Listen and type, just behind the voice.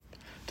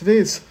Today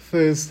is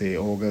Thursday,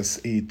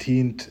 August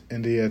 18th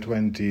in the year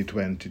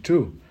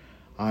 2022.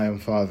 I am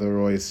Father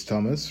Royce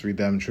Thomas,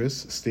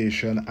 Redemptorist,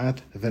 stationed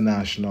at the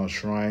National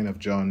Shrine of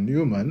John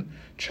Newman,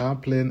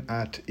 chaplain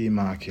at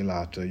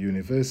Immaculata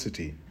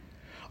University.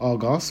 Our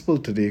gospel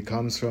today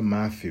comes from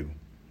Matthew.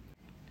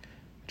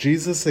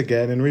 Jesus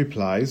again in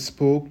reply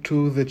spoke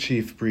to the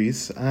chief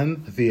priests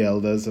and the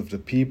elders of the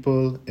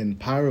people in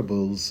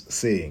parables,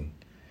 saying,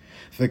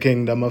 "The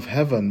kingdom of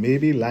heaven may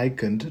be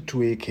likened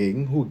to a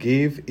king who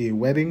gave a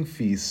wedding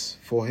feast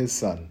for his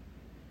son.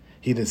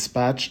 He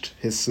dispatched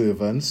his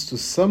servants to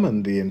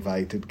summon the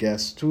invited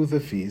guests to the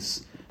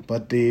feast,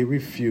 but they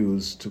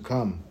refused to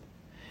come.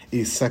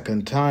 A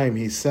second time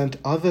he sent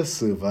other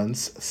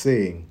servants,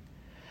 saying,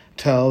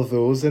 'Tell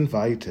those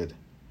invited,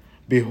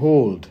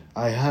 behold,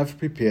 I have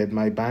prepared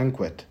my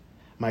banquet.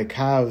 My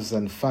calves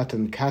and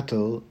fattened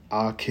cattle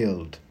are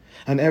killed,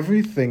 and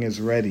everything is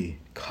ready.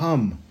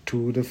 Come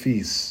to the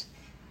feast.'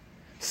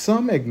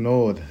 Some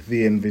ignored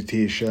the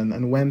invitation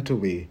and went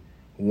away,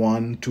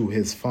 one to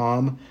his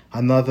farm,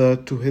 another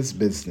to his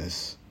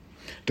business.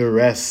 The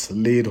rest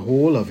laid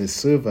hold of his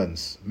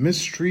servants,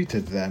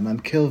 mistreated them,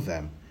 and killed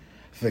them.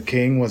 The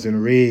king was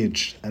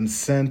enraged and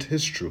sent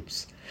his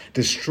troops,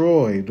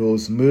 destroy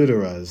those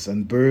murderers,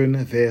 and burn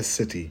their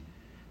city.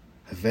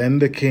 Then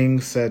the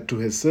king said to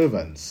his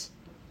servants,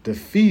 'The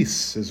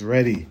feast is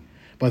ready,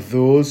 but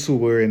those who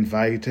were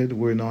invited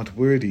were not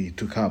worthy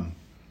to come.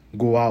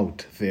 Go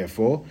out,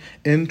 therefore,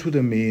 into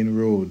the main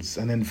roads,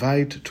 and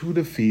invite to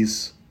the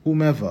feast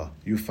whomever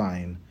you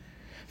find.'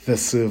 The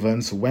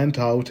servants went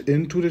out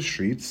into the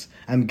streets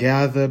and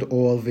gathered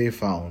all they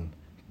found,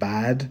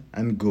 bad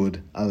and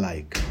good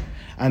alike,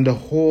 and the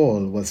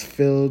hall was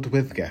filled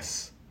with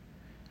guests.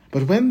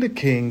 But when the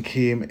king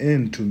came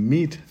in to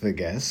meet the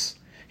guests,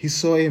 he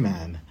saw a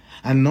man,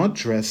 and not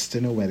dressed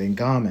in a wedding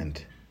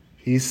garment.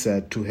 He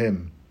said to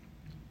him,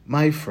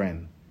 'My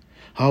friend,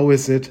 how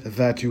is it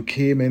that you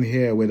came in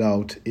here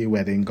without a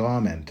wedding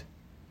garment?'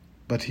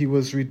 But he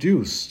was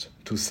reduced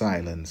to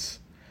silence.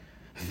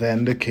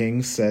 Then the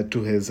king said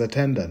to his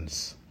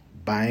attendants,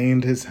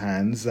 'Bind his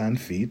hands and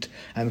feet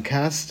and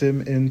cast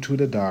him into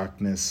the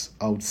darkness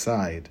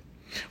outside,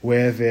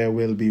 where there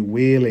will be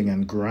wailing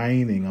and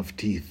grinding of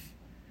teeth.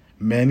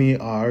 Many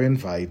are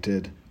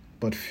invited,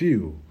 but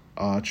few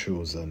are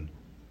chosen.'"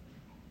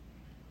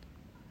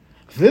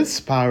 This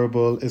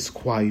parable is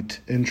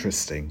quite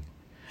interesting,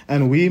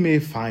 and we may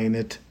find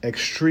it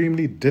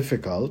extremely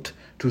difficult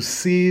to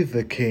see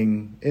the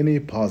king in a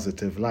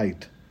positive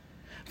light.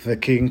 The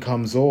king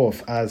comes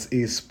off as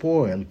a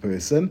spoiled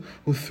person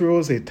who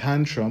throws a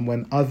tantrum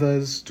when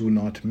others do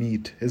not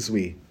meet his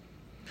way.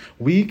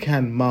 We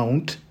can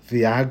mount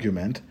the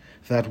argument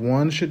that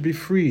one should be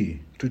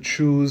free to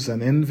choose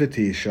an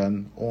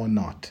invitation or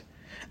not,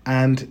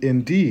 and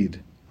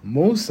indeed,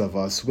 most of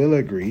us will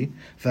agree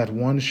that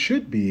one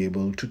should be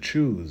able to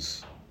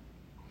choose.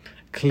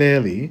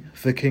 Clearly,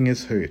 the king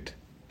is hurt,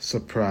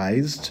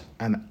 surprised,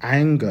 and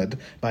angered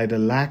by the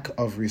lack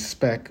of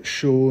respect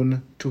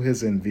shown to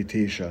his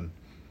invitation.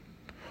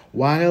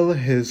 While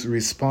his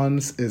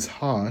response is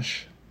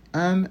harsh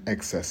and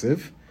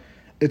excessive,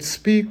 it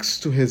speaks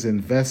to his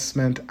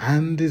investment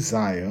and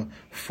desire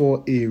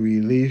for a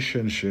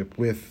relationship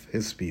with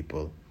his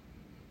people.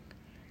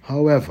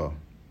 However,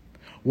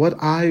 what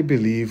I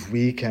believe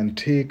we can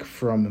take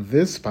from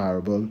this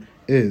parable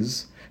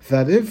is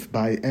that if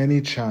by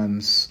any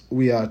chance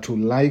we are to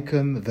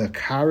liken the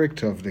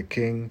character of the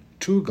king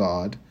to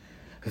God,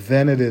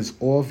 then it is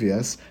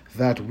obvious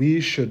that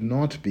we should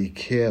not be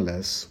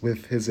careless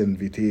with his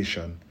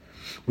invitation.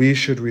 We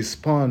should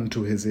respond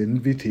to his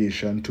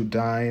invitation to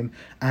dine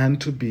and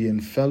to be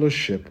in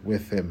fellowship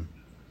with him.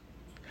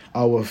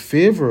 Our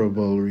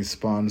favorable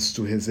response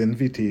to his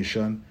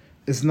invitation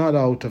is not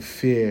out of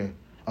fear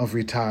of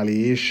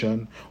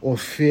retaliation or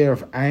fear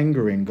of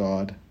angering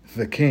God,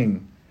 the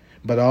king,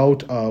 but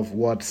out of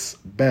what's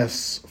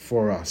best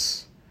for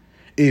us.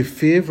 A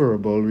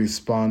favorable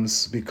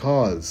response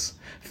because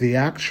the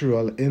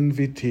actual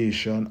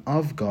invitation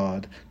of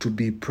God to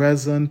be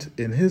present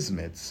in his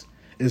midst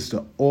is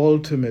the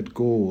ultimate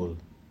goal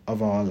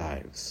of our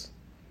lives.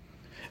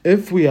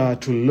 If we are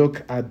to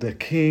look at the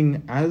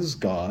king as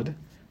God,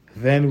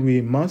 then we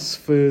must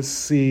first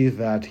see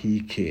that he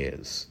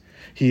cares.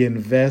 He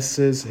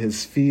invests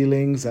his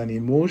feelings and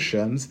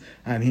emotions,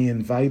 and he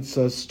invites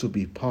us to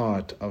be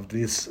part of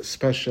this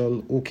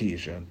special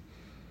occasion.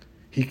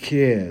 He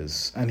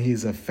cares, and he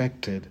is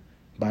affected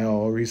by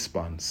our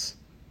response.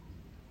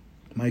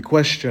 My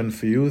question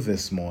for you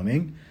this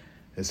morning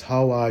is,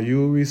 how are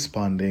you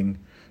responding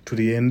to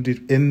the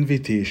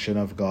invitation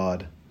of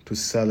God to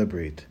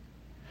celebrate?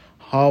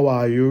 How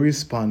are you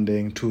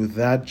responding to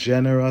that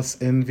generous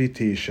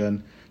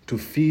invitation to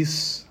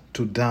feast,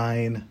 to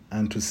dine,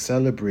 and to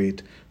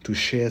celebrate, to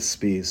share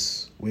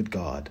space with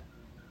God?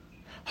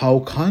 How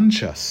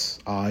conscious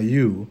are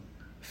you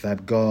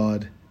that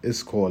God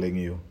is calling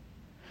you?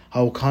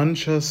 How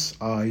conscious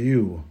are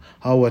you?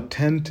 How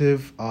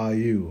attentive are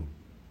you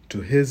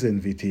to his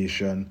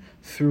invitation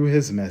through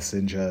his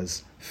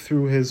messengers,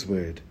 through his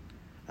word?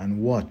 And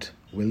what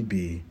will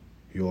be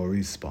your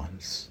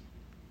response.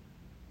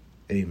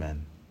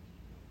 Amen.